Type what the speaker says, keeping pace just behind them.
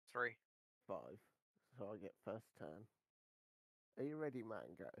3. 5. So I get first turn. Are you ready,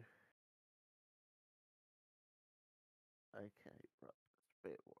 Mango? Okay, right.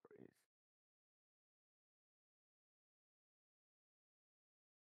 Spirit Warriors.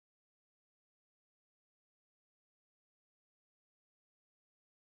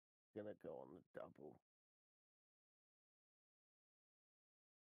 Gonna go on the double.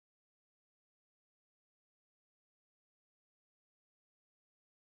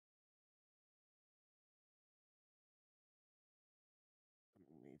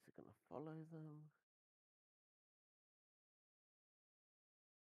 These are gonna follow them.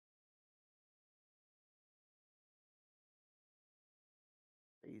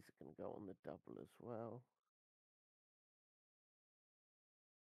 These are gonna go on the double as well.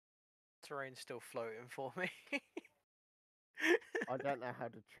 Terrain's still floating for me. I don't know how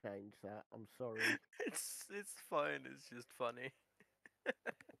to change that. I'm sorry. It's fine. It's just funny.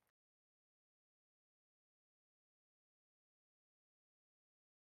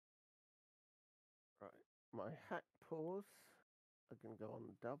 Right. My hack paws are gonna go on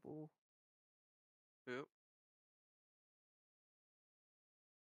the double. Oop.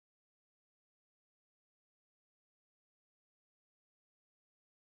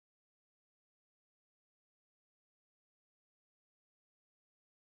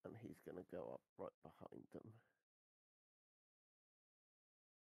 And he's gonna go up right behind them.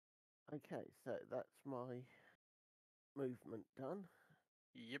 Okay, so that's my movement done.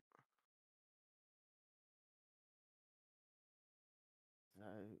 Yep. So,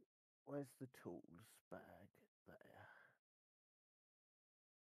 where's the tools bag? There.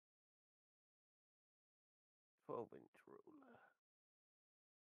 12-inch ruler.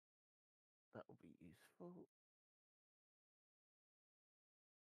 That will be useful.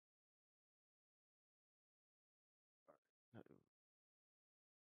 Right.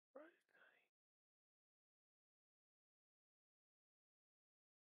 So, right.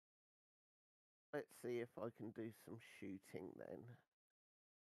 Let's see if I can do some shooting then.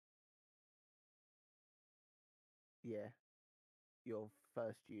 Yeah, your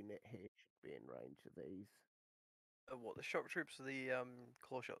first unit here should be in range of these. What, the shock troops or the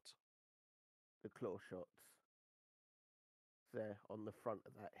claw shots? The claw shots. They're on the front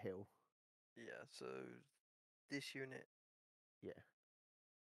of that hill. Yeah. So this unit, Yeah,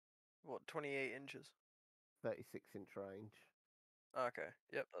 what, 28 inches? 36-inch range. Okay.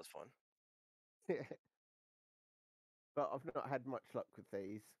 Yep, that's fine. But I've not had much luck with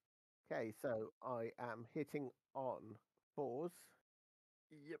these. Okay, so I am hitting on 4s.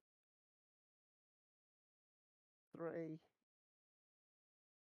 Yep. 3.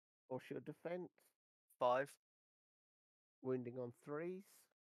 What's your defense? 5. Wounding on 3s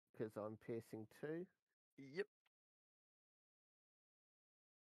because I'm piercing 2. Yep.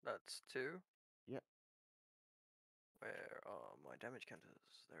 That's 2. Yep. Where are my damage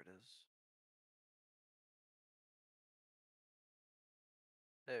counters? There it is.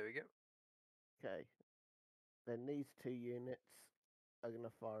 There we go. Okay. Then these 2 units are going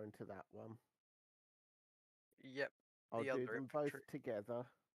to fire into that one. Yep. I'll The do other them infantry. both together.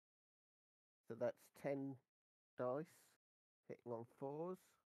 So that's 10 dice hitting on 4s.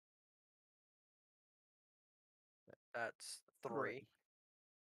 That's 3. 3.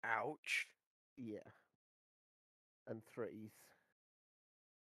 Ouch. Yeah. And 3s.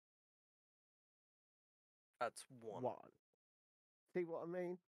 That's 1. 1. See what I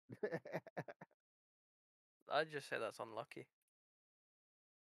mean? I'd just say that's unlucky.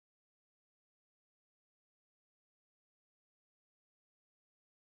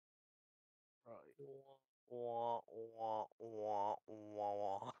 Right. Wah, wah, wah, wah,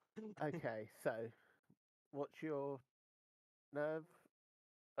 wah. Okay, so what's your nerve?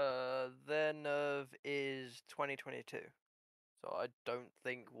 Their nerve is 2022. So I don't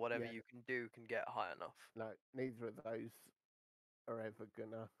think whatever Yeah, you can do can get high enough. no, neither of those are ever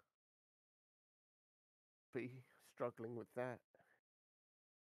gonna be struggling with that.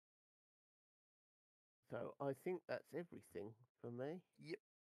 So I think that's everything for me. Yep.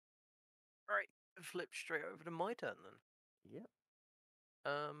 Right. Flip straight over to my turn then. Yep.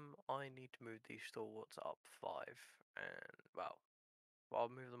 I need to move these stalwarts up 5, and well, I'll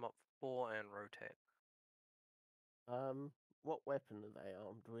move them up 4 and rotate. What weapon are they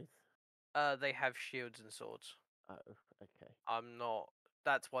armed with? They have shields and swords. Oh, okay. I'm not.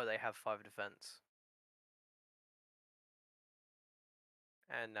 That's why they have 5 defense.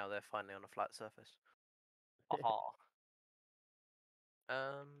 And now they're finally on a flat surface. Aha.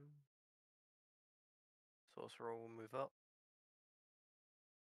 Um, Sorcerer will move up.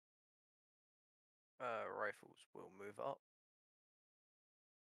 Rifles will move up.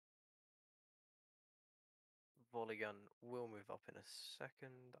 volley gun will move up in a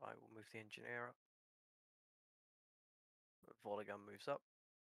second. I will move the engineer up. Volley gun moves up.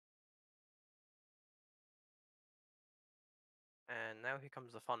 And now here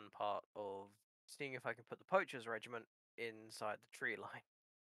comes the fun part of seeing if I can put the poachers regiment inside the tree line.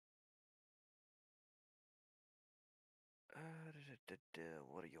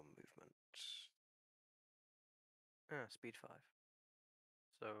 What are your movements? Speed 5.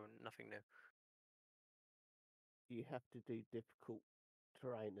 So nothing new. You have to do difficult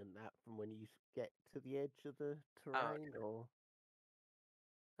terrain and that from when you get to the edge of the Oh, terrain, or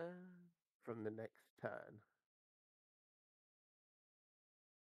okay. from the next turn.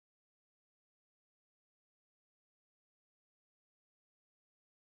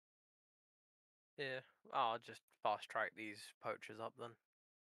 Yeah, I'll just fast track these poachers up then.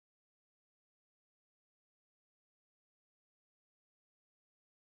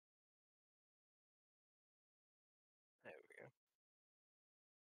 There we go.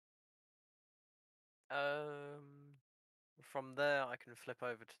 From there I can flip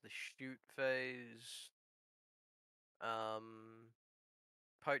over to the shoot phase. Um,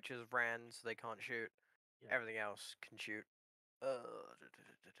 Poachers ran, so they can't shoot. Yeah. Everything else can shoot.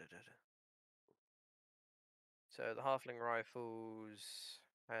 So the halfling rifles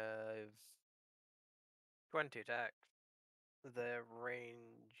have 20 attack. Their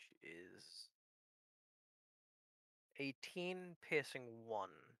range is 18, piercing 1.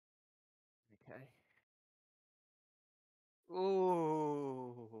 Okay.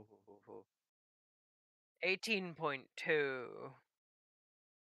 Ooh. 18.2.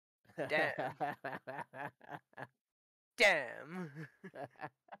 Damn. Damn.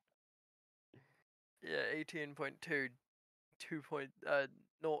 Yeah, 18.2.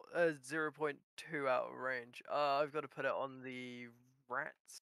 0.2 out of range. I've got to put it on the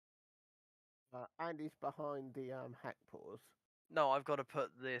rats. And he's behind the hack paws. No, I've got to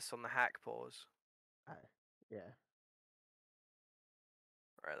put this on the hack paws. Oh, yeah.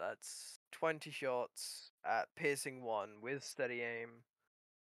 Right, that's 20 shots at piercing 1 with steady aim.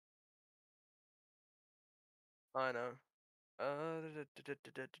 I know.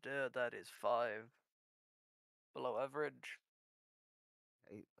 That is 5. Below average.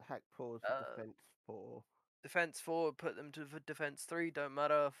 Hack paws are Uh, defense 4. Defense 4, put them to defense 3, don't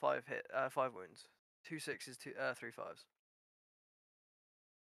matter. 5 wounds. 2 sixes, 3 fives.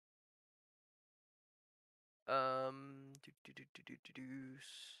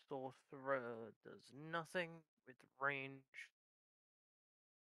 Sorcerer does nothing with range.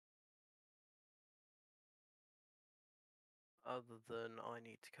 Other than I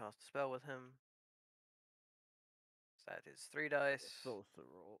need to cast a spell with him. So that is 3 dice.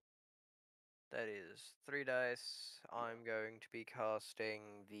 Sorcerer. That is 3 dice. Yeah. I'm going to be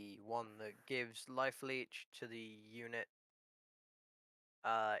casting the one that gives life leech to the unit.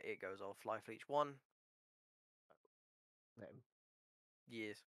 It goes off life leech 1. Them.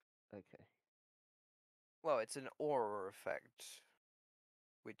 Yes. Okay. Well, it's an aura effect,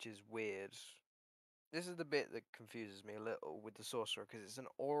 which is weird. This is the bit that confuses me a little with the sorcerer, because it's an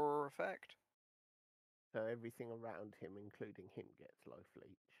aura effect. So everything around him, including him, gets life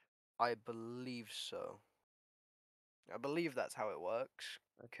leech. I believe so. I believe that's how it works,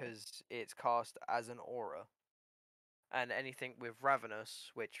 Okay. because it's cast as an aura. And anything with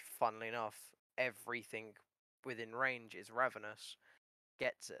Ravenous, which, funnily enough, everything within range is Ravenous,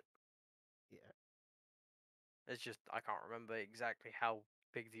 gets it. Yeah. It's just, I can't remember exactly how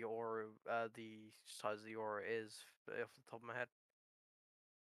big the aura, the size of the aura is off the top of my head.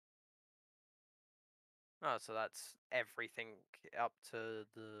 Oh, so that's everything up to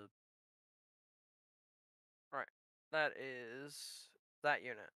the... Right. That is that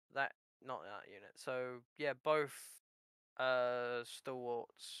unit. Not that unit. So yeah, both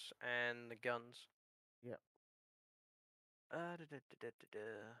stalwarts and the guns. Yeah.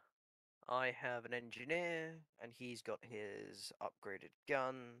 I have an engineer, and he's got his upgraded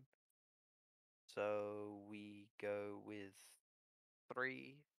gun. So we go with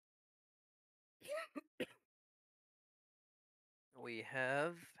 3. We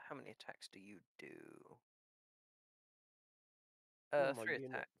have, how many attacks do you do? One of my 3 attacks.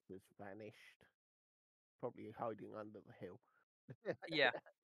 units has vanished. Probably hiding under the hill. Yeah,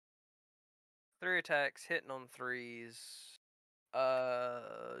 3 attacks, hitting on 3s.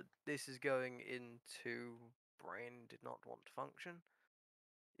 This is going into brain did not want to function.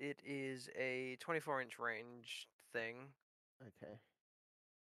 It is a 24-inch range thing. Okay.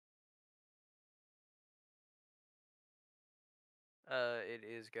 It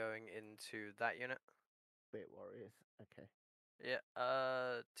is going into that unit. Bit warriors. Okay. Yeah.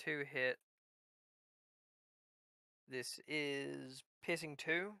 2 hit. This is piercing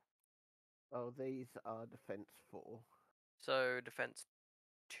 2, Oh, these are defense 4. so defense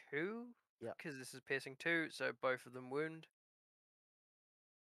 2, Yep. because this is piercing 2, so both of them wound.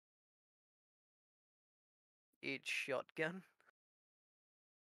 Each shotgun.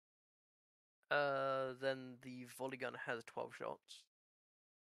 Then the volley gun has 12 shots.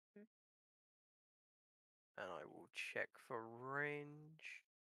 And I will check for range.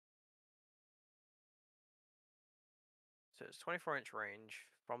 So it's 24-inch range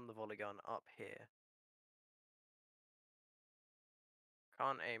from the volley gun up here.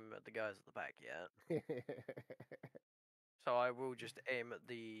 Can't aim at the guys at the back yet. So I will just aim at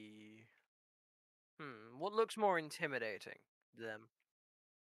the... what looks more intimidating? Them.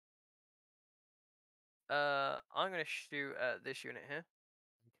 I'm gonna shoot at this unit here.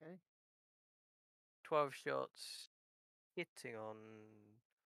 Okay. 12 shots, hitting on...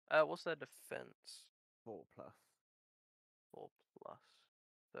 what's their defense? 4 plus. 4 plus.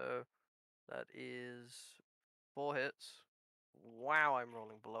 So that is 4 hits. Wow, I'm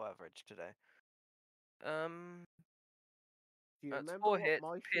rolling below average today. Do you That's remember 4 what hits,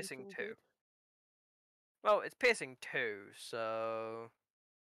 my piercing shooting 2. did? Well, it's piercing 2, so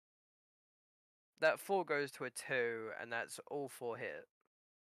that 4 goes to a 2, and that's all 4 hit.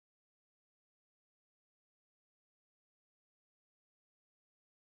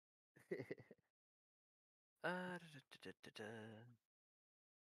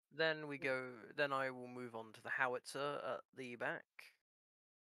 Then we go. Then I will move on to the howitzer at the back.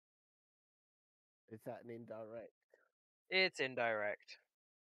 Is that an indirect? It's indirect.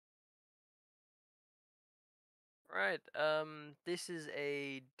 Right. This is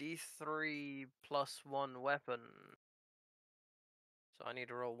a D3 plus 1 weapon. So I need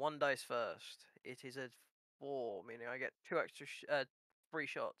to roll 1 dice first. It is a 4, meaning I get 2 extra, 3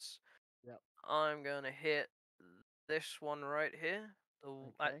 shots. Yep. I'm gonna hit this one right here.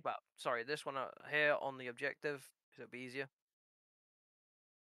 Okay. Well, sorry, this one here on the objective, so it'll be easier.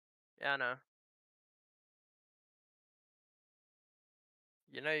 Yeah, I know.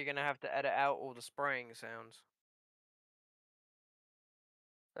 You know you're gonna have to edit out all the spraying sounds.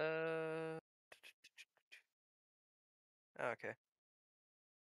 Uh, okay.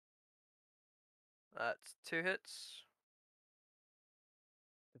 That's 2 hits.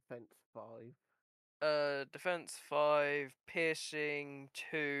 Defense 5. Defense 5, piercing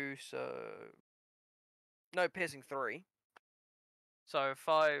 2, so no, piercing 3. So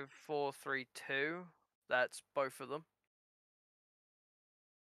 5, 4, 3, 2. That's both of them.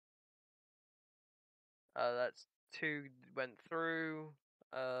 That's 2 went through.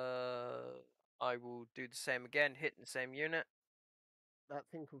 I will do the same again, hit the same unit. That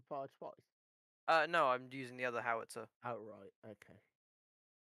thing can fire twice. No, I'm using the other howitzer. Oh, right. Okay.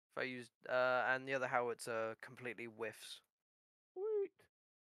 If I used, and the other howitzer completely whiffs. Sweet.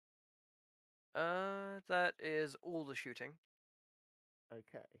 That is all the shooting.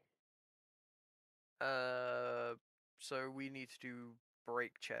 Okay. So we need to do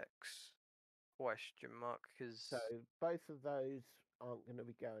break checks. Question mark, So because both of those aren't going to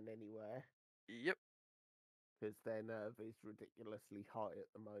be going anywhere yep, because their nerve is ridiculously high at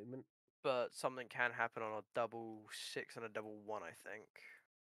the moment. but something can happen on a double 6 and a double 1, I think.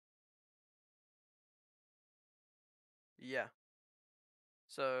 Yeah.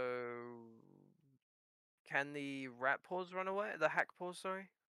 So can the rat paws run away? The hack paws, sorry.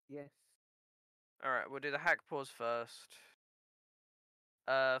 Yes. All right, we'll do the hack paws first.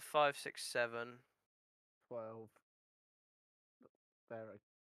 5, 6, 7. 12.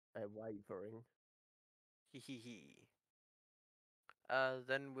 They're wavering. Hee hee hee.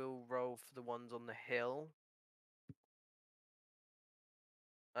 Then we'll roll for the ones on the hill.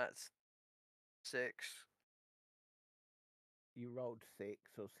 That's 6. You rolled 6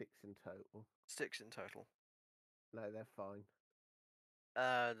 or 6 in total. 6 in total. No, they're fine.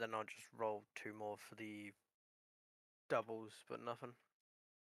 Then I'll just roll 2 more for the doubles, but nothing.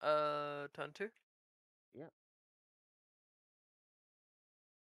 Turn 2. Yep.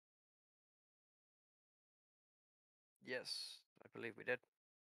 Yes, I believe we did.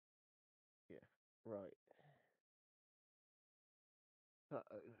 Yeah. Right.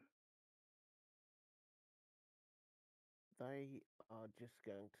 Uh-oh. They are just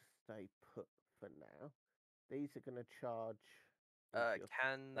going to stay put for now. These are going to charge into your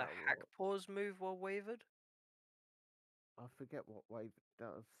Can the hack stalwart. paws move while wavered? I forget what wave it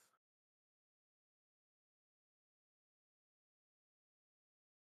does.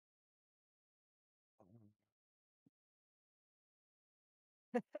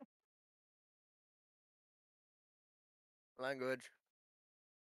 Language.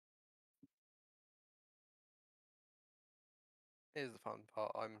 Here's the fun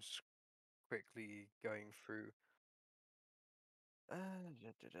part. Quickly going through. Da,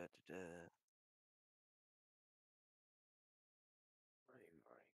 da, da, da, da.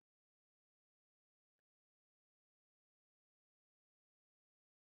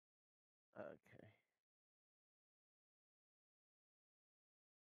 Right. Okay.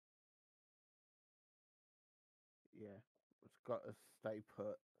 Yeah. It's got to stay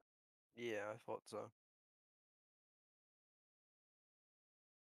put. Yeah, I thought so.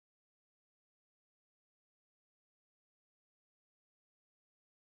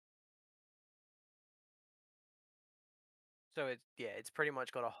 So it's pretty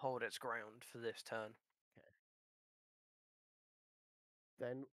much got to hold its ground for this turn. Okay.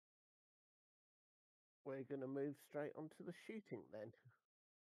 Then we're going to move straight onto the shooting then.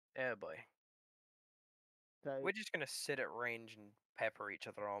 Yeah, boy. So, We're just gonna sit at range and pepper each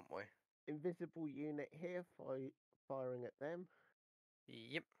other, aren't we? invisible unit here, firing at them.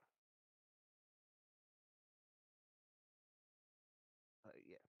 Yep.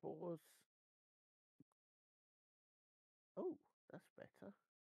 Yeah, fours. Oh, that's better.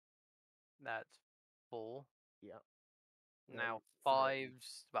 That's 4. Yeah. Then Now three.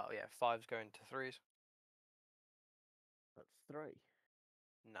 fives. Well, yeah, fives going to threes. That's three.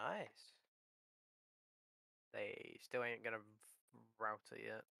 Nice. They still ain't gonna route it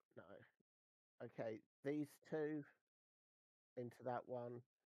yet. No. Okay, these two into that one.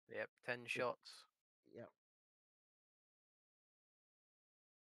 Yep, 10 With, shots. yeah,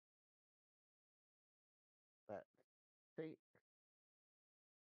 that's six.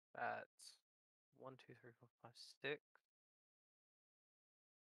 That's 1, 2, 3, 4, 5, 6.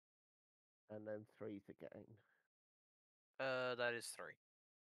 And then threes again. That is 3.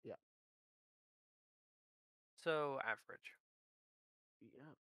 Yeah. So average.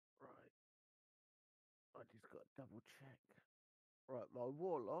 Yeah. Right. I just got to double check. Right, my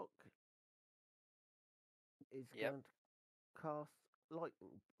warlock is Yep. going to cast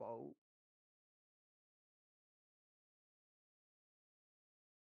lightning bolt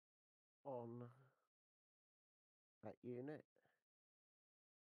on that unit.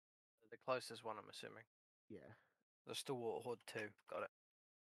 The closest one, I'm assuming. Yeah. The Stalwart Horde 2. Got it.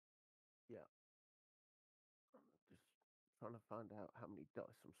 Yeah. I'm just trying to find out how many dice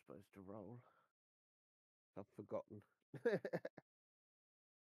I'm supposed to roll. I've forgotten.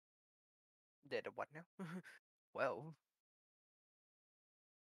 Did a what now? Well,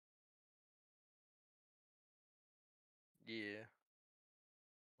 yeah.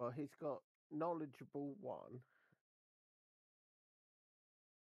 Well, he's got knowledgeable one,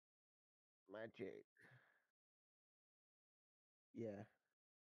 magic. Yeah.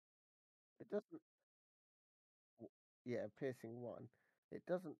 It doesn't. Yeah, piercing one. It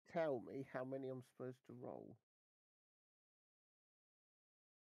doesn't tell me how many I'm supposed to roll.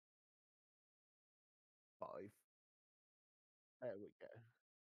 Five. There we go.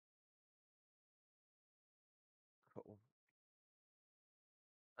 Cool.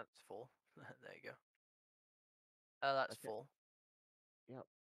 That's 4. There you go. That's Okay. 4. Yep.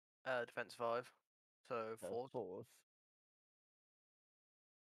 Defense 5. So So 4s. fours.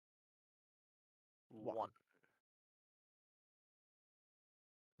 1. One.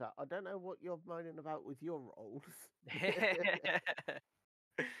 So I don't know what you're moaning about with your rolls.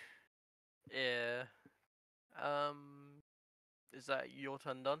 Yeah. Is that your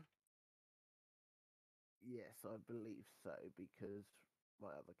turn done? Yes, I believe so, because my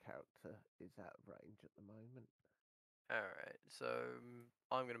other character is out of range at the moment. Alright, so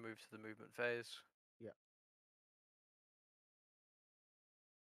I'm going to move to the movement phase. Yep.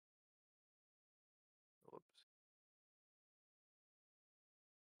 Whoops.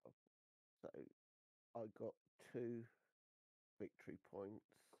 So I got 2 victory points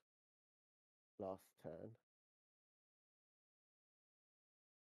last turn.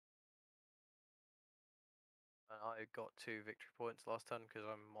 I got 2 victory points last turn because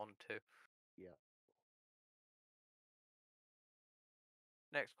I'm on 2. Yeah.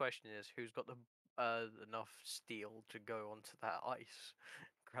 Next question is who's got the enough steel to go onto that ice?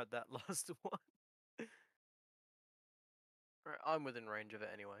 Grab that last one. Right, I'm within range of it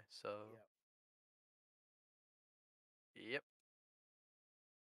anyway, so Yep. yep,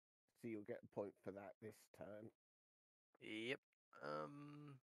 So you'll get a point for that this turn. yep. I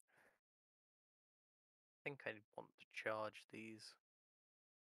think I want to charge these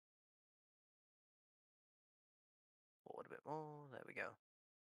forward a bit more. There we go.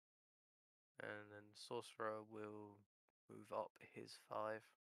 And then sorcerer will move up his 5.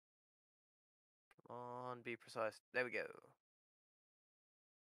 Come on, be precise. There we go.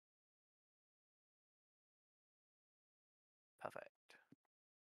 Perfect.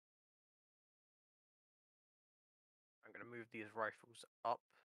 I'm gonna move these rifles up.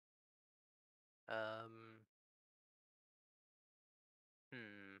 Um.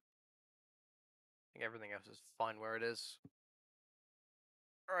 Hmm. I think everything else is fine where it is.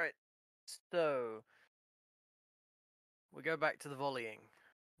 All right. So we go back to the volleying,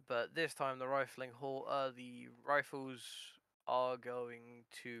 but this time the rifles are going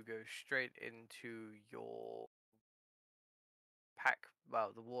to go straight into your pack.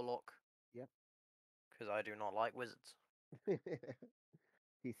 Well, the warlock, Yep. because I do not like wizards.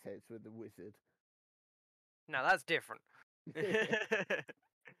 He says with the wizard. Now that's different.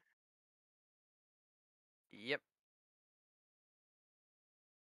 Yep,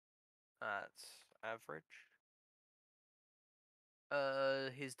 that's average.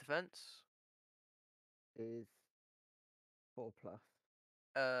 His defense. Is 4 plus.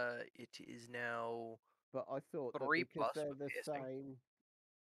 It is now But I thought that three because plus they're for the piercing. same,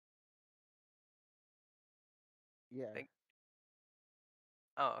 yeah, Think.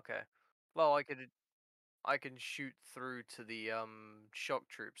 Oh, okay. Well, I can shoot through to the shock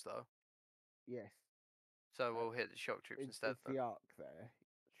troops though, yes. so Uh, we'll hit the shock troops instead is then. the arc there?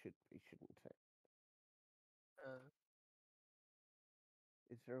 Should be, shouldn't it? Uh,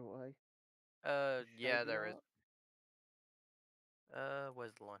 Is there a way to show yeah, the there is. arc?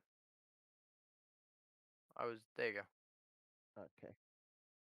 Where's the line? There you Okay,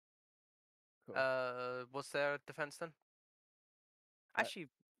 go. cool. What's their defense then? Uh, Actually,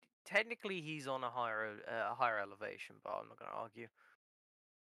 technically he's on a higher elevation, but I'm not gonna argue.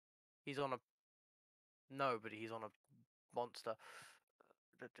 He's on a no, but he's on a monster.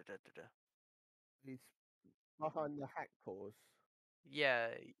 Da, da, da, da, da. he's behind the hack paws. Yeah,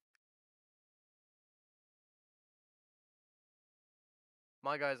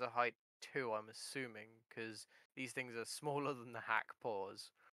 my guy's a height 2, I'm assuming, because these things are smaller than the hack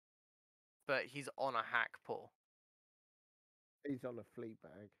paws. But he's on a hack paw. He's on a flea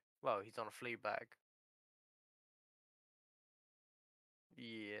bag. Well, he's on a flea bag.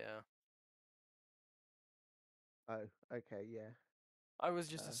 Yeah. Oh, okay, yeah. I was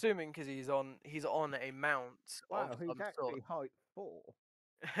just Uh, assuming because he's on a mount of wow, he's some sort. actually height 4.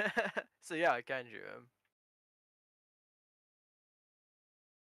 So yeah, I can shoot him.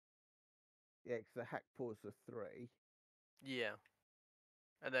 Yeah, because the hack paws are 3. Yeah.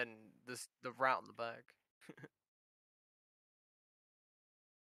 And then the route in the back.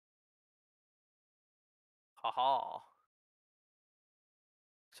 Haha.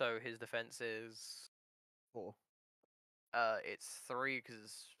 So his defense is 4. it's 3 because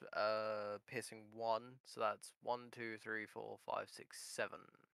it's piercing 1, so that's 1, 2, 3, 4, 5, 6, 7.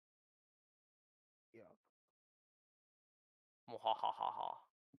 Yeah. Mwahahaha.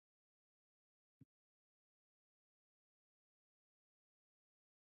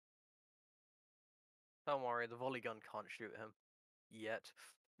 Don't worry, the volley gun can't shoot him yet.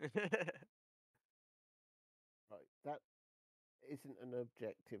 Right. That isn't an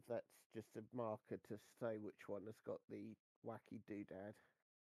objective. That's just a marker to say which one has got the wacky doodad.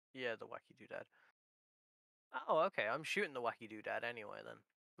 Yeah, the wacky doodad. Oh, okay. I'm shooting the wacky doodad anyway then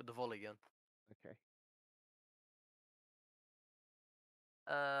with the volley gun. Okay.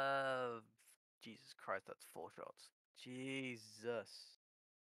 Uh, Jesus Christ, that's 4 shots. Jesus.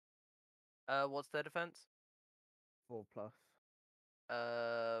 What's their defense? 4 plus.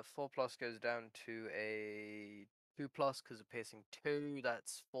 4 plus goes down to a 2 plus because of piercing 2.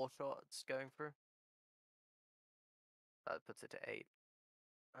 That's 4 shots going through. That puts it to 8.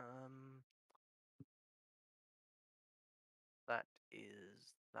 Um, that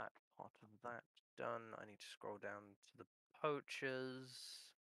is that part of that done. I need to scroll down to the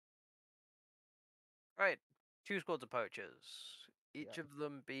poachers. Right, 2 squads of poachers. Each Yep. of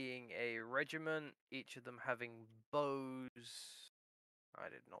them being a regiment, each of them having bows. I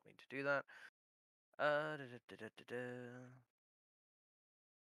did not mean to do that. Da, da, da, da, da, da.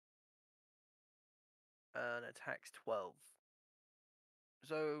 And attacks 12.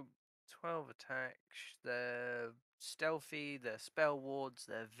 So 12 attacks. They're stealthy, they're spell wards,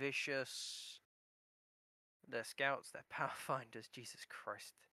 they're vicious, they're scouts, they're pathfinders, Jesus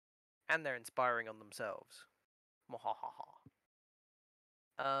Christ. And they're inspiring on themselves. Mwahaha.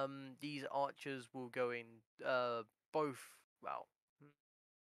 These archers will go in both. Well,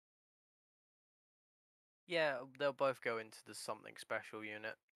 yeah, they'll both go into the something special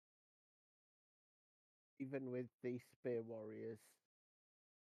unit. Even with the spear warriors.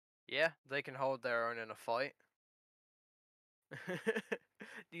 Yeah, they can hold their own in a fight.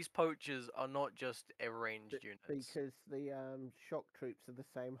 These poachers are not just a ranged units. Because the shock troops are the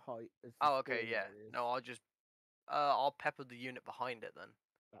same height as the Oh, spear okay, yeah. warriors. No, I'll pepper the unit behind it then.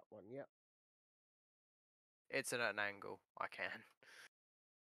 That one, yep. It's at an angle. I can.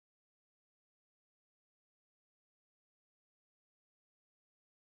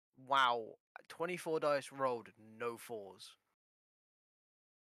 Wow, 24 dice rolled, no fours.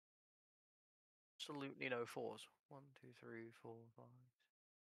 Absolutely no fours. One, two, three, four, five.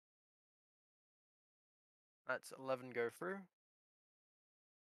 That's 11 go through.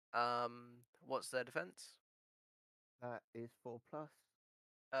 What's their defense? That is 4 plus.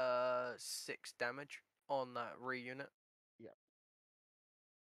 6 damage on that re-unit. Yep.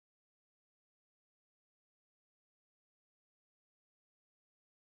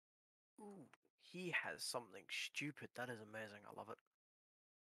 Ooh, he has something stupid. That is amazing. I love it.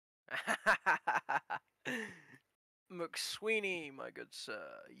 McSweeney, my good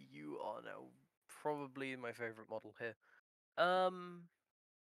sir, you are now probably my favorite model here.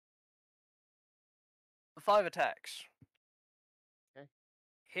 5 attacks. Okay.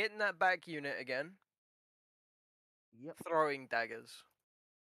 Hitting that back unit again. Yep. Throwing daggers.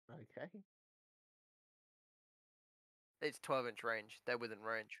 Okay. It's 12-inch range. They're within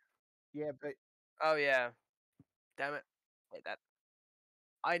range. Yeah, but Oh yeah. Damn it. Wait, that.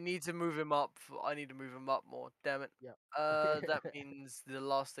 I need to move him up. I need to move him up more. Damn it. yep. That means the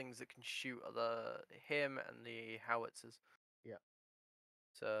last things that can shoot are him and the howitzers. Yep.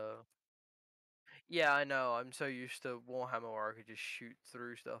 So yeah, I know. I'm so used to Warhammer where I could just shoot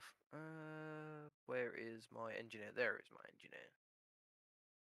through stuff. Where is my engineer? There is my engineer.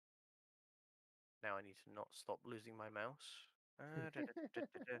 Now I need to not stop losing my mouse.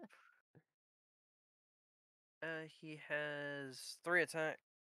 He has 3 attack,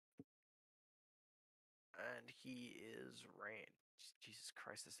 and he is range. Jesus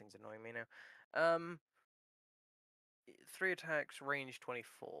Christ, this thing's annoying me now. 3 attacks, range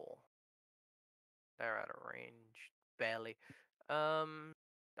 24. They're out of range, barely. I'm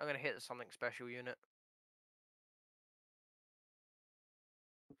gonna hit something special unit.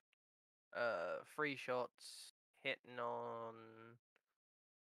 3 shots, hitting on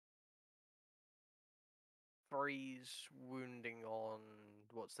threes, wounding on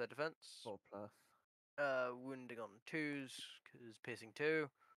what's their defense? 4 plus. Wounding on twos, because piercing 2.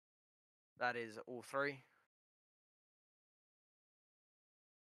 That is all 3.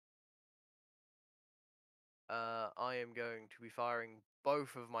 I am going to be firing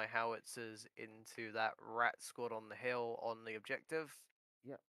both of my howitzers into that rat squad on the hill on the objective.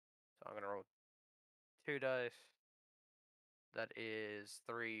 Yep. So I'm gonna roll 2 dice. That is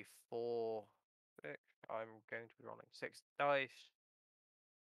 3, 4, 6. I'm going to be rolling 6 dice.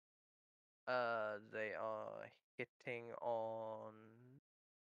 They are hitting on.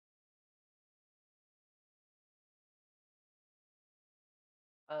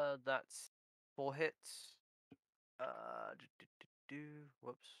 That's 4 hits.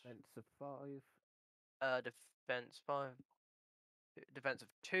 Whoops. Defense of 5. Defense 5. Defensive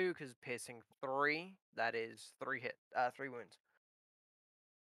 2, because piercing 3. That is 3 wounds.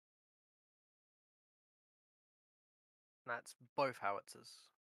 That's both howitzers.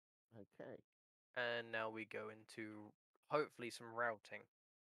 Okay. And now we go into hopefully some routing.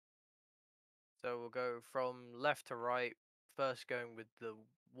 So we'll go from left to right. First going with the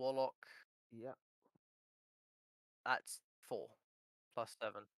warlock. Yep. That's 4 plus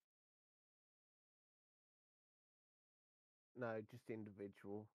 7. No, just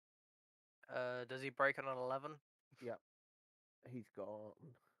individual. Does he break on an 11? Yep. He's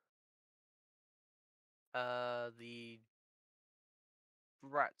gone. The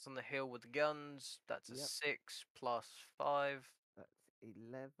rats on the hill with the guns. That's a Yep. 6 plus 5. That's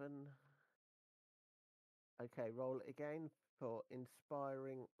 11. Okay, roll it again for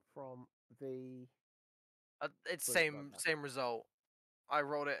inspiring from the It's Great same Brother. same result. I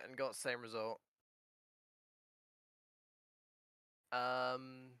rolled it and got same result.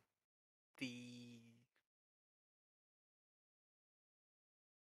 The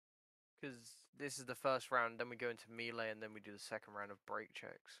because this is the first round, then we go into melee, and then we do the second round of break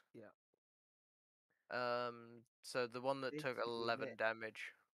checks. Yeah. So the one that This took 11 unit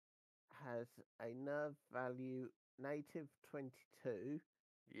damage. has a nerve value native 22,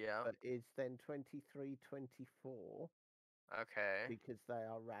 Yeah. but is then 23, 24 Okay. because they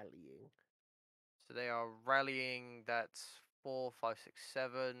are rallying. So they are rallying. That's 4, 5, 6,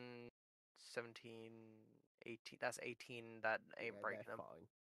 7, 17, 18. That's 18. That ain't Yeah, they're breaking them. fine.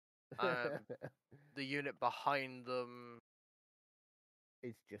 The unit behind them.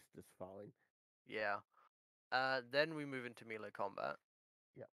 It's just as fine. Yeah. Then we move into melee combat.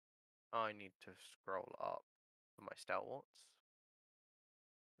 Yep. I need to scroll up for my stalwarts.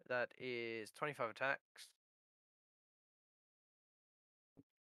 That is 25 attacks.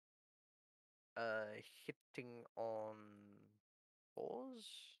 Hitting on fours.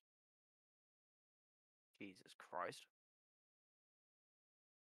 Jesus Christ.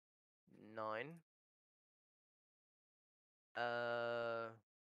 9. Uh,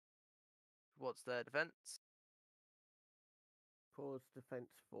 what's their defense? Pause defense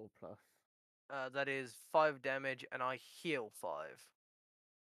 4 plus. That is 5 damage, and I heal 5.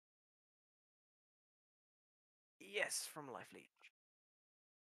 Yes, from life leech.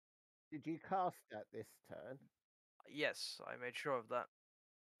 Did you cast that this turn? Yes, I made sure of that.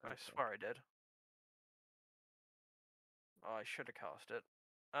 I Okay. swear I did. Oh, I should have cast it.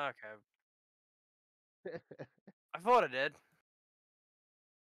 Okay. I thought I did.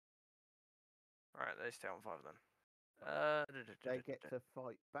 Alright, they stay on 5 then. They get to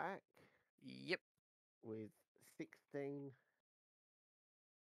fight back Yep. with 16.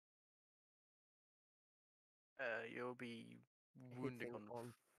 You'll be wounding Hitting on.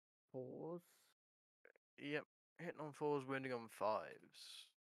 on 4s. Yep. Hitting on 4s, wounding on 5s.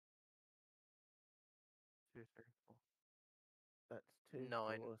 2, 3, 4. That's 2,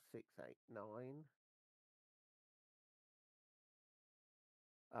 9. 4, 6, 8, 9.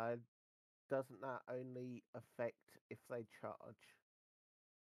 Doesn't that only affect if they charge?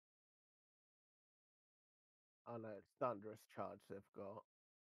 Oh no, it's thunderous charge they've got.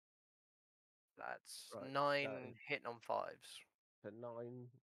 That's Right, 9 hitting on 5s. so 9.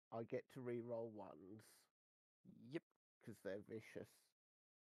 I get to re-roll 1s Yep. because they're vicious.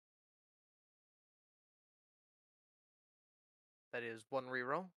 That is 1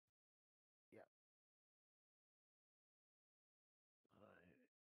 reroll. Yeah. Right.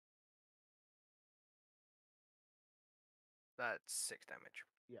 That's 6 damage.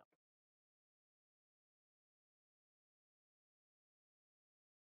 Yeah.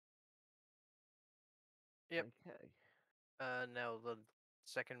 Yep. Okay. Now the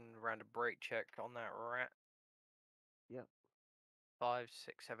second round of break check on that rat. Yep. 5,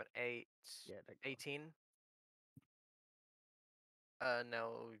 6, 7, 8. Yeah, they got 18. Now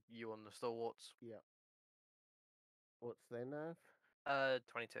you on the stalwarts. Yep. What's their nerve?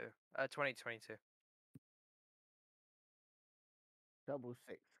 22. 20, 22. Double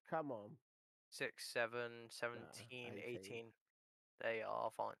 6. Come on. 6, 7, 17, 18. 18. They are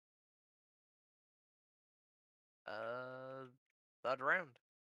fine. Third round.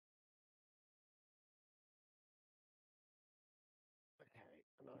 Okay,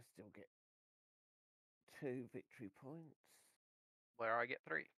 and I still get 2 victory points. Where I get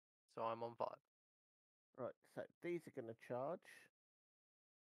 3. So I'm on 5. Right, so these are going to charge.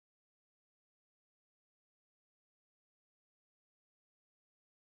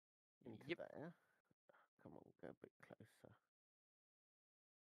 Into Yep. there. Come on, go a bit closer.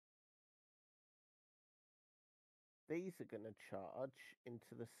 These are going to charge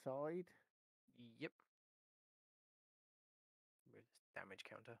into the side. Yep. With this damage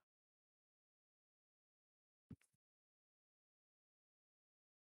counter.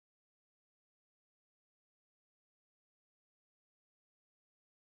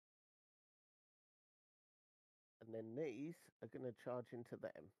 And then these are going to charge into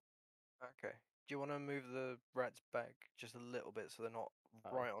them. Okay. Do you want to move the rats back just a little bit so they're not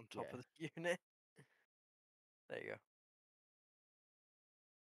Oh, right on top yeah. of the unit? There you go.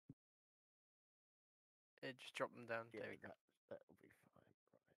 Just drop them down. There Yeah, we go. that'll be fine.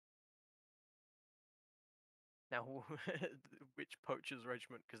 Right. Now, which poacher's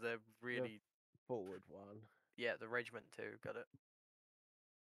regiment? Because they're The really. forward one. Yeah, the regiment too. Got it.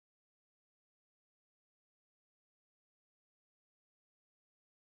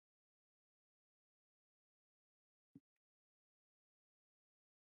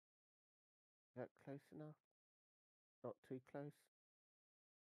 Is that close enough? Not too close?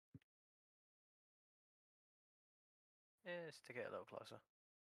 Yeah, stick it a little closer.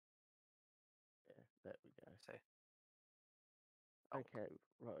 Yeah, there we go. See. Oh, Okay,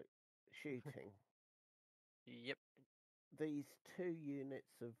 right. Shooting. yep. These 2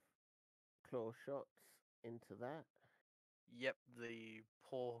 units of claw shots into that. Yep. The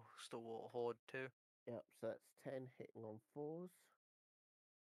poor stalwart horde too. Yep, so that's 10 hitting on 4s.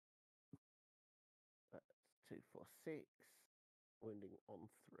 That's 2, 4, 6. Wounding on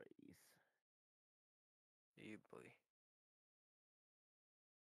 3s. You boy.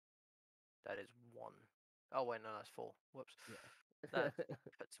 That is 1. Oh wait, no, that's 4. Whoops. Yeah. That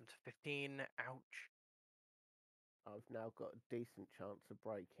puts him to 15. Ouch. I've now got a decent chance of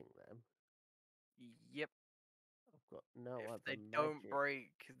breaking them. Yep. I've got no If other they don't magic.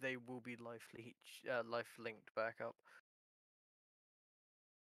 break, they will be life linked back up.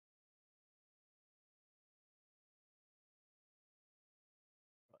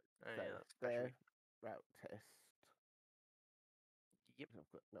 Right, Oh, so yeah, that's Actually, their route test. yep. 'Cause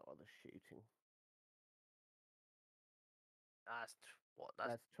I've got no other shooting. That's what? That's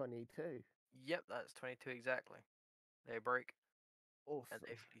That's 22. yep. That's 22 exactly. They break and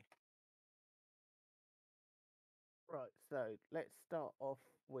they Awesome. flee. Right, so let's start off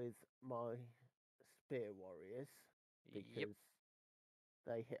with my spear warriors Yep. because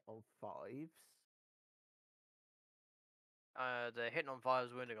they hit on fives. They're hitting on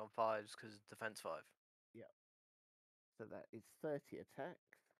fives, wounding on fives because defense 5. Yep. So that is 30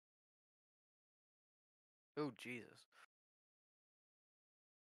 attacks. Oh Jesus.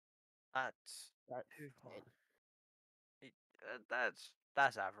 That's That's too far. 10.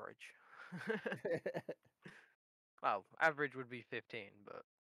 That's average. Well, average would be 15, but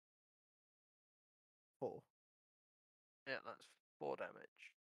 4. yeah, that's 4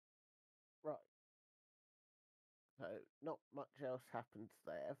 damage. Right. So not much else happens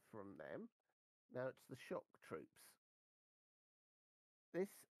there from them. Now it's the shock troops. This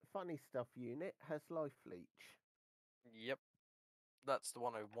funny stuff unit has life leech. Yep, that's the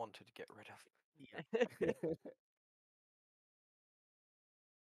one I wanted to get rid of. Yep.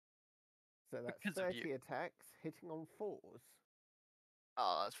 So that's Because of you. 30 attacks, hitting on fours.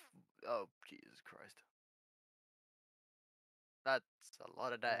 Oh, oh Jesus Christ. That's a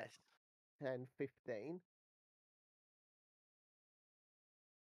lot of That's dice. 10, 15.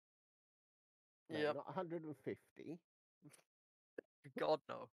 No, Yep. not 150. God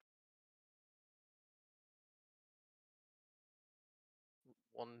no.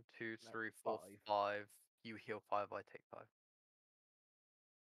 1, 2, That's 3, 4, 5. 5. You heal 5, I take 5.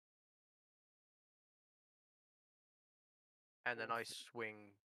 And then I Awesome.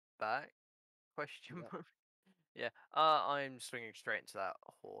 swing back? Question Yep. mark. Yeah. I'm swinging straight into that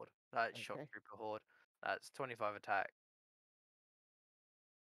horde. That shock Okay. trooper horde. That's 25 attack.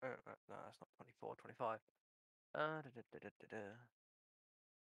 No, that's not 24. 25. Da, da, da, da, da, da.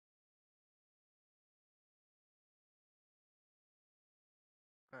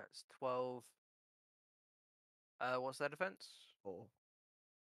 That's 12. What's their defense? 4.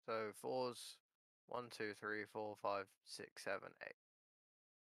 So fours. 1, 2, 3, 4, 5, 6, 7, 8.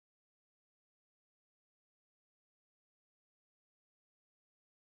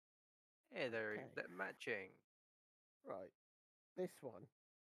 Yeah, Okay. they're matching. Right. This one.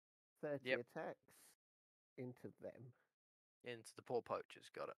 30 Yep. attacks into them. Into the poor poachers.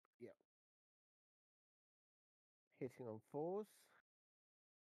 Got it. Yep. Hitting on fours.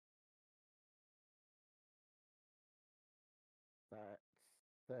 That's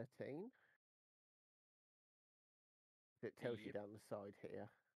 13. It tells you Yep. down the side here.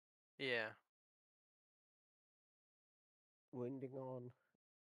 Yeah. Wounding on.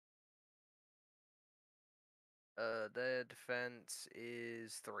 Their defense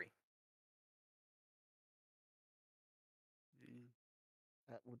is 3.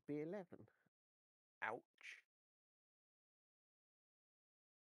 That would be 11. Ouch.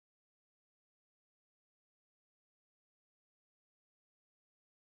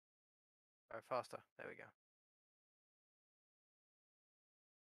 Go faster. There we go.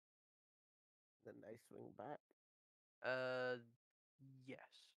 Then they swing back. Uh, yes.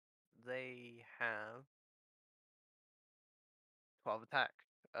 They have 12 attack.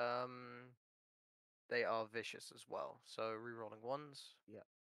 Um, they are vicious as well. So rerolling ones. Yep.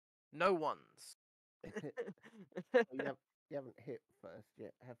 No ones. Oh, you haven't hit first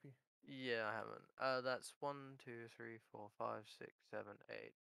yet, have you? Yeah, I haven't. That's 1, 2, 3, 4, 5, 6, 7,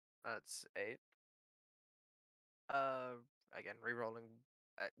 8. That's 8. Uh, again, rerolling.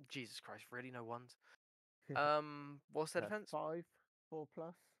 Jesus Christ, really no ones. What's their That's defense? 5, 4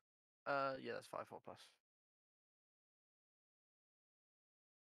 plus. Yeah, that's 5, 4 plus.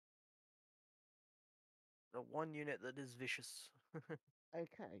 The one unit that is vicious.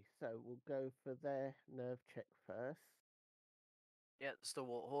 Okay, so we'll go for their nerve check first. Yeah, the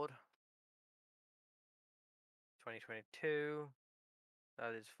Stalwart Horde. 2022.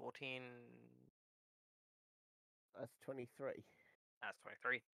 That is 14. That's 23. That's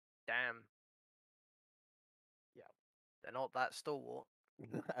 23. Damn, Yeah. they're not that stalwart.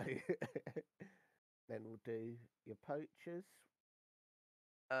 No. Then we'll do your poachers.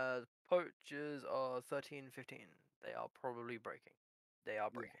 Poachers are 13, 15. They are probably breaking. They are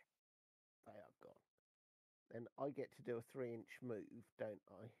Yeah, breaking. they are gone. Then I get to do a 3-inch move, don't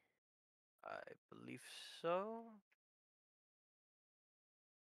I? I believe so.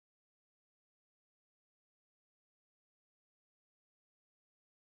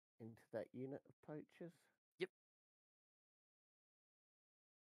 Into that unit of poachers. Yep.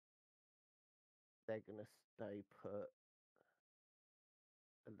 They're going to stay put.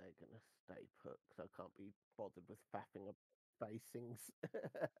 and they're gonna stay put because I can't be bothered with faffing up facings.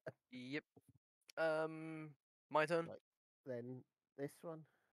 Yep. My turn. Like, then this one,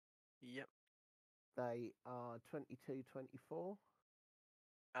 Yep. they are 22, 24.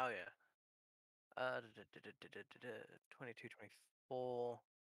 Oh yeah. 22, 24.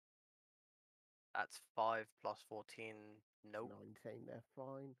 That's 5 plus 14. Nope. 19, they're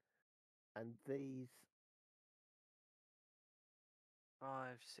fine. And these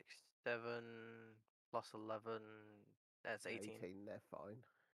 5, 6, 7 plus 11. That's 18. 18, they're fine.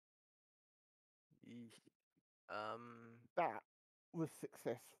 Yeesh. Um. That was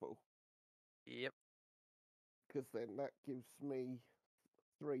successful Yep. because then that gives me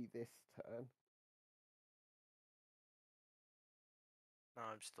 3 this turn.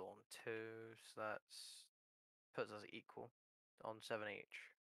 I'm still on 2, so that's puts us equal on 7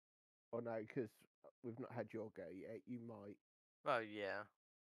 each. Oh no, because we've not had your go yet. You might. Oh yeah.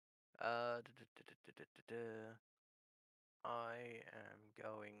 I am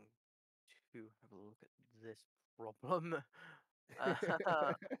going to have a look at this problem.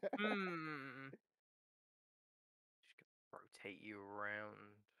 Hmm. Just gonna rotate you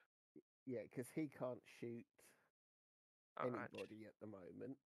around. Yeah, because he can't shoot Alright. anybody at the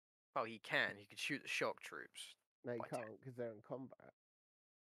moment. Well, he can. He can shoot the shock troops. No, he By can't because they're in combat.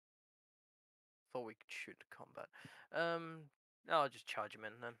 thought we could shoot the combat. I'll just charge him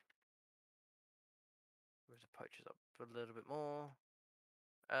in then. Move the poachers up a little bit more.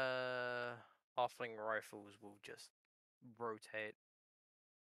 Halfling rifles will just rotate.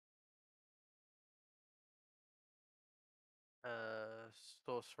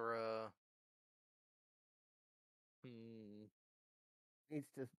 Sorcerer. Hmm. Needs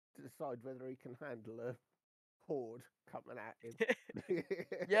to decide whether he can handle a horde coming at him.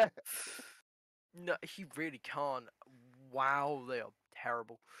 Yeah. No, he really can't. Wow, they are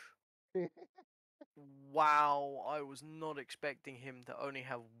terrible. Wow, I was not expecting him to only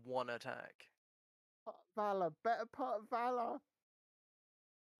have one attack. Part of Valor, better part of Valor.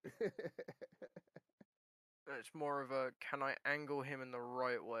 It's more of a can I angle him in the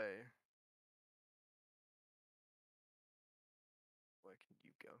right way? Where can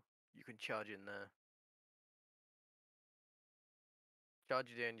you go? You can charge in there. Charge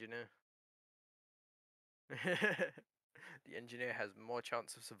the engineer. The engineer has more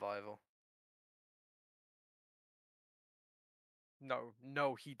chance of survival.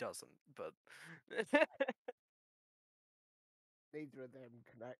 No, he doesn't, but Neither of them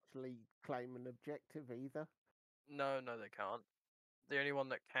can actually claim an objective either. no, they can't. The only one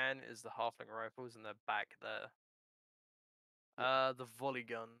that can is the halfling rifles, and they're back there. Yeah. The volley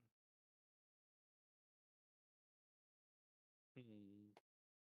gun. Hmm.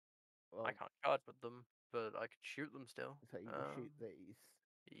 I Well, can't charge with them, but I could shoot them still. so you can shoot these.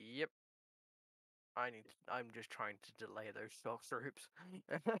 Yep. I'm just trying to delay those shock troops.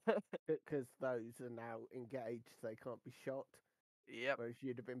 Because those are now engaged, they can't be shot. Yep. Whereas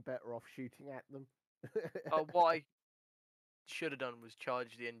you'd have been better off shooting at them. What I should have done was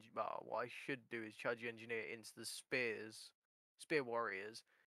charge the engine. Well, what I should do is charge the engineer into the spear warriors,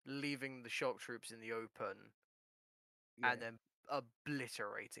 leaving the shock troops in the open, Yeah, and then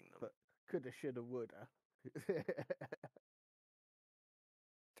obliterating them. but coulda, shoulda, woulda. Stick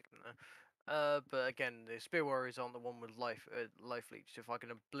them there. But again, the spear warriors aren't the one with life leech. If I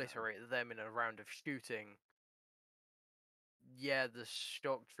can obliterate them in a round of shooting, yeah, the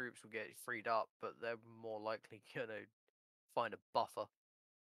shock troops will get freed up, but they're more likely gonna find a buffer.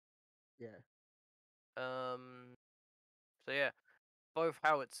 Yeah, So yeah, both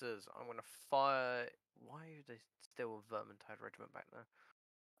howitzers. I'm gonna fire. Why are they still a Vermintide regiment back there?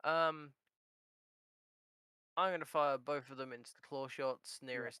 I'm gonna fire both of them into the claw shots yeah.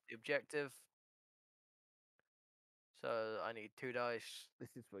 nearest the objective. So I need 2 dice. This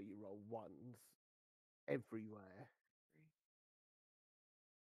is where you roll ones everywhere.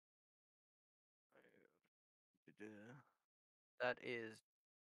 That is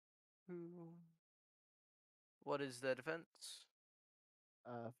two. What is their defense?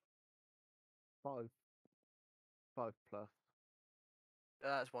 Uh, five, 5+.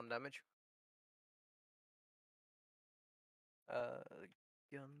 That's 1 damage.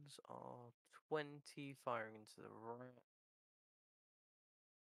 Guns are 20, firing into the right.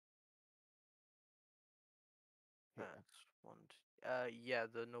 Here. That's one. Yeah,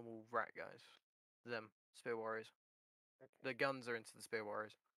 the normal rat guys. Them spear warriors. Okay. The guns are into the spear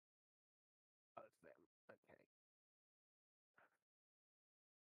warriors. Oh, it's them. Okay.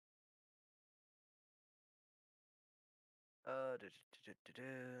 Da, da, da, da,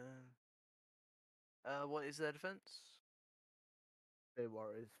 da. What is their defense? Their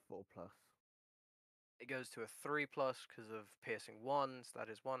warriors 4+. It goes to a 3+ because of piercing 1. So that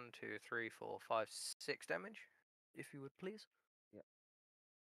is 1, 2, 3, 4, 5, 6 damage, if you would please. Yep.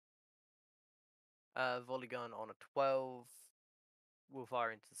 Volley gun on a 12 will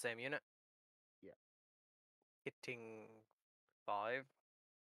fire into the same unit. Yep. Hitting 5.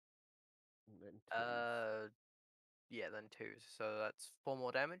 And then 2s. Yeah, then 2s. So that's 4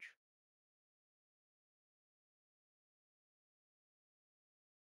 more damage.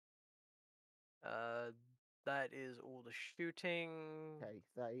 That is all the shooting. Okay,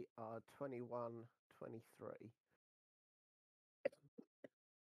 they are 21, 23.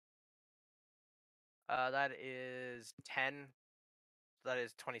 That is 10. That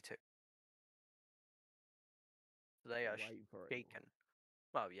is 22. They are Wavering. shaken.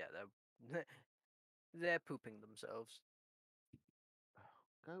 Well, yeah, they're pooping themselves.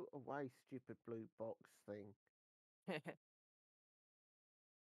 Go away, stupid blue box thing.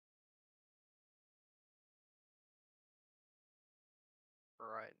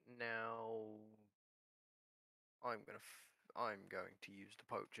 Right now, I'm going to use the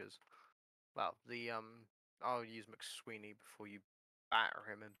poachers. Well, I'll use McSweeney before you batter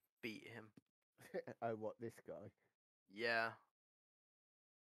him and beat him. Oh, what, this guy? Yeah.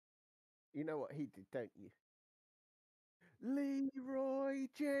 You know what he did, don't you? Leroy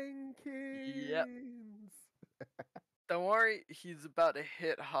Yep. Jenkins! Don't worry, he's about to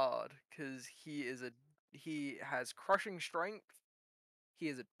hit hard because he has crushing strength. He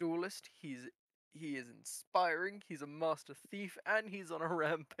is a duelist. He is inspiring. He's a master thief, and he's on a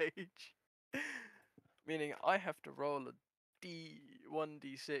rampage. Meaning I have to roll a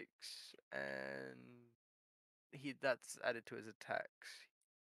D1d6, and that's added to his attacks.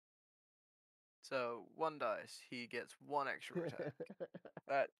 So 1 dice, he gets 1 extra attack.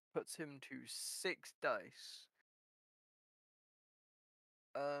 That puts him to 6 dice.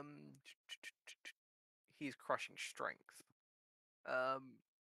 He's crushing strength.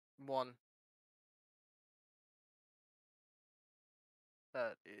 1.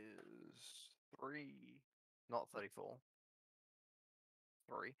 That is 3, not 34.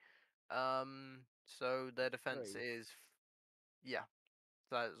 3. So their defense 3. is, yeah,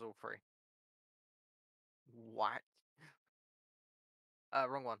 that is all 3. What?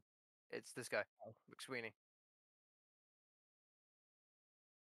 Wrong one. It's this guy, Oh, McSweeney.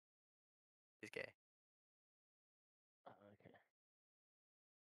 He's gay. okay.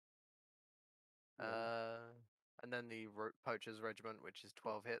 Then, And then the poacher's regiment, which is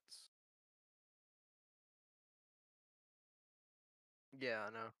 12 hits. Yeah, I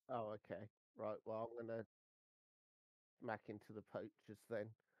know. oh, okay. Right, well, I'm going to smack into the poachers then.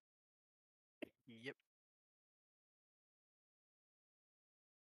 Yep.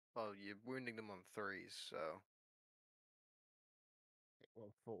 Well, you're wounding them on 3s, so Hit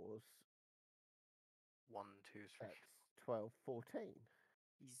on 4s. 1, 2, 3. That's 12, 14.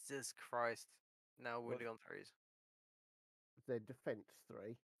 Jesus Christ. Now wounding What's on 3s. their defense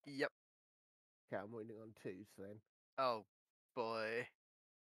 3? Yep. Okay, I'm wounding on 2s then. Oh, boy.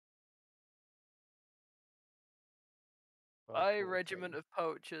 12, Regiment 14. of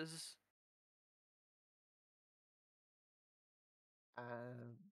poachers.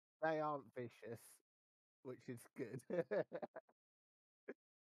 They aren't vicious, which is good.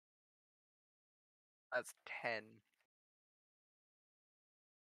 That's 10.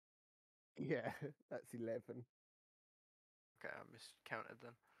 Yeah, that's 11. Okay, I miscounted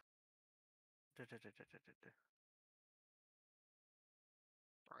then.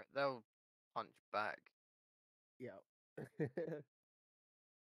 Right, they'll punch back. Yeah. That's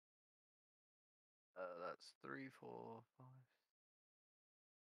 3, 4, 5.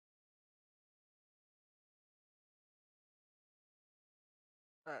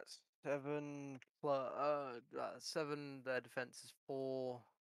 That's 7 plus 7. Their defense is 4.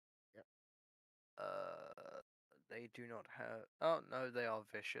 Yep. They do not have. Oh no, they are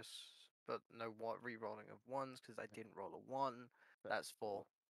vicious, but no re-rolling of 1s because I didn't roll a 1. That's 4.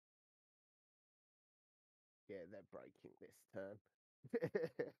 Yeah, they're breaking this turn.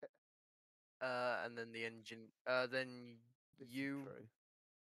 And then the engine. Then This is you true.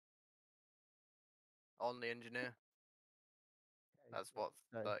 on the engineer. Okay, That's what.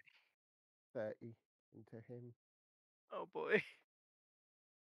 so 30. 30 into him. Oh boy,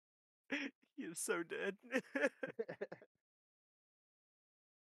 he is so dead.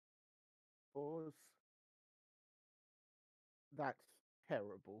 4s. That's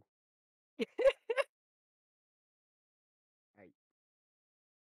terrible. 8.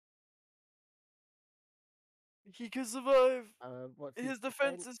 He can survive. What's His his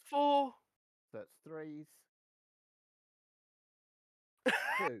defense defense? is 4. That's 3s.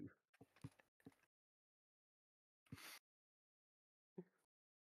 2.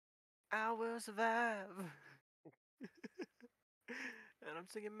 I will survive. And I'm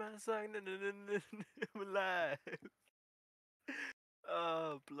singing my song. I'm alive.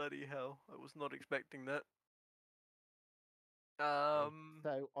 Oh, bloody hell. I was not expecting that.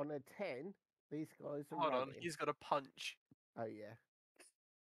 So on a 10, these guys are Hold on. running. He's got a punch. Oh, yeah.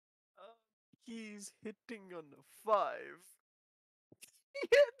 He's hitting on a 5. He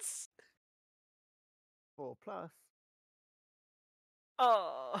hits. 4 plus.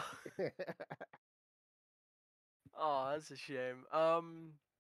 Oh. Oh, that's a shame.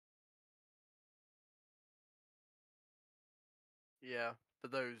 Yeah,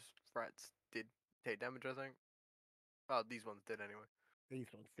 but those rats did take damage, I think. Oh, these ones did anyway. These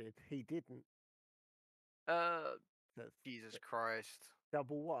ones did. He didn't. That's Jesus Christ.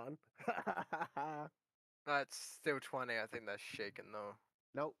 double 1. That's still 20. I think that's shaken though.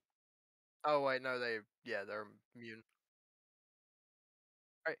 Nope. Oh wait, no, they're immune.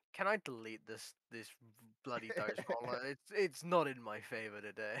 Right, can I delete this bloody dice roll? It's not in my favor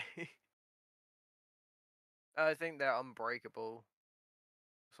today. I think they're unbreakable.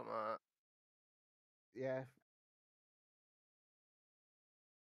 Something like that. Yeah.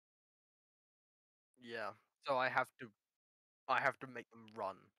 Yeah. So I have to make them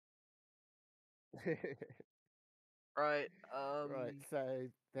run. Right. Right, so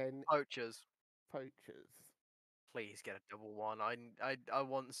then Poachers. poachers. Please get a double one. I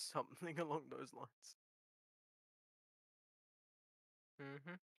want something along those lines.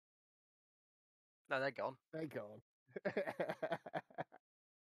 Mhm. No, they're gone. They gone.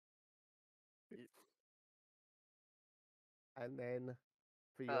 Y- And then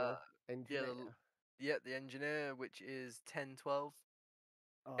for Uh, your yeah, engineer. the engineer, which is 10, 12.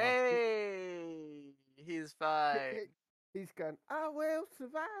 Oh, Hey, he's fine. he's going, I will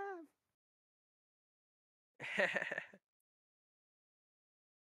survive.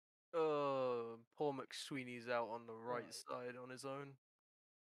 Oh, poor McSweeney's out on the right Right. side on his own.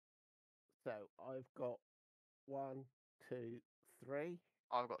 So I've got 1, 2, 3.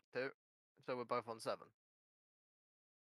 I've got 2, so we're both on 7.